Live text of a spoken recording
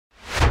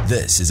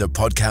This is a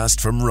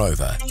podcast from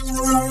Rover.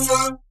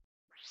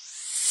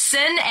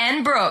 Sin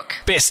and Brooke.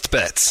 Best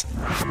bits.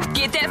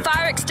 Get that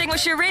fire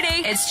extinguisher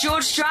ready. It's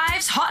George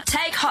Drive's Hot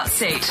Take Hot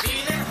Seat.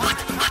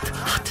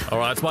 All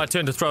right, it's my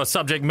turn to throw a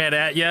subject matter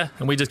at you,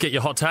 and we just get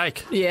your hot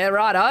take. Yeah,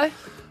 righto.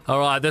 All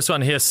right, this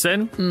one here,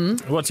 Sin.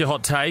 What's your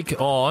hot take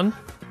on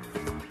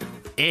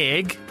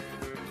egg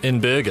in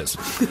burgers?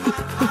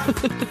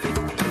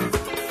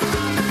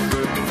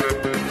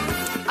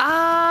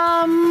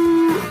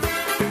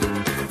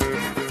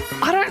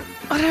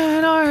 I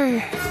don't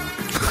know.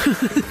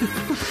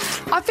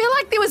 I feel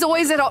like there was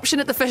always that option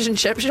at the fish and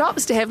chip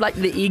shops to have like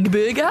the egg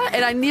burger,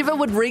 and I never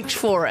would reach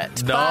for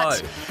it. No.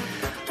 But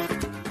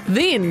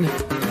then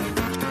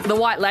the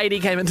white lady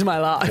came into my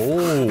life.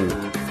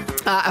 Oh.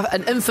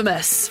 An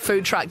infamous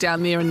food truck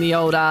down there in the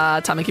old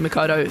Tamaki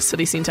Makaurau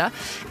city centre.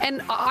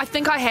 And I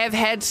think I have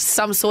had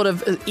some sort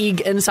of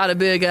egg inside a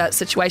burger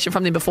situation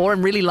from them before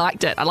and really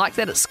liked it. I liked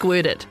that it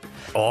squirted.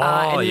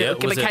 Oh, yeah. It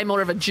became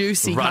more of a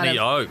juicy runny kind of...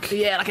 yolk?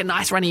 Yeah, like a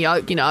nice runny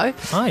yolk, you know.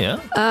 Oh, yeah.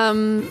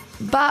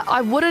 But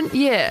I wouldn't,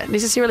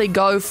 necessarily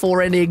go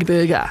for an egg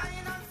burger,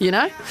 you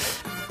know?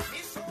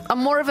 I'm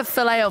more of a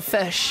filet of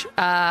fish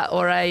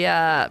or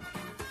a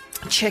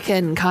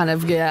chicken kind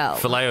of girl.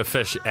 Filet of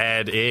fish,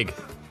 add egg.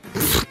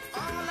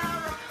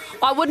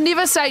 I would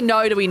never say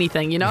no to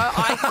anything, you know.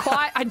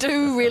 I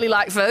do really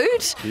like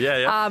food.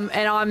 Yeah.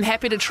 And I'm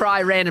happy to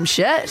try random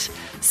shit.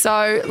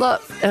 So,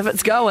 look, if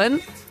it's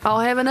going,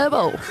 I'll have a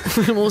nibble.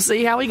 We'll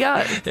see how we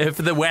go. If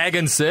the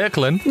wagon's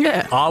circling,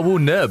 Yeah. I will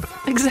nib.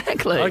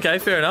 Exactly. Okay,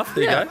 fair enough.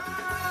 There Yeah. you go.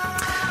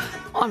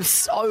 I'm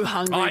so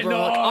hungry, I Brooke.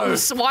 know.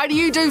 Why do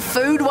you do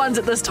food ones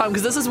at this time?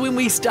 Because this is when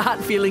we start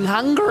feeling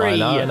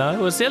hungry. I know.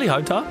 Well, it's nearly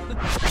home time.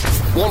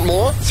 Want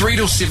more? 3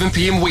 till 7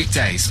 p.m.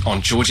 weekdays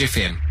on George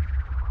FM.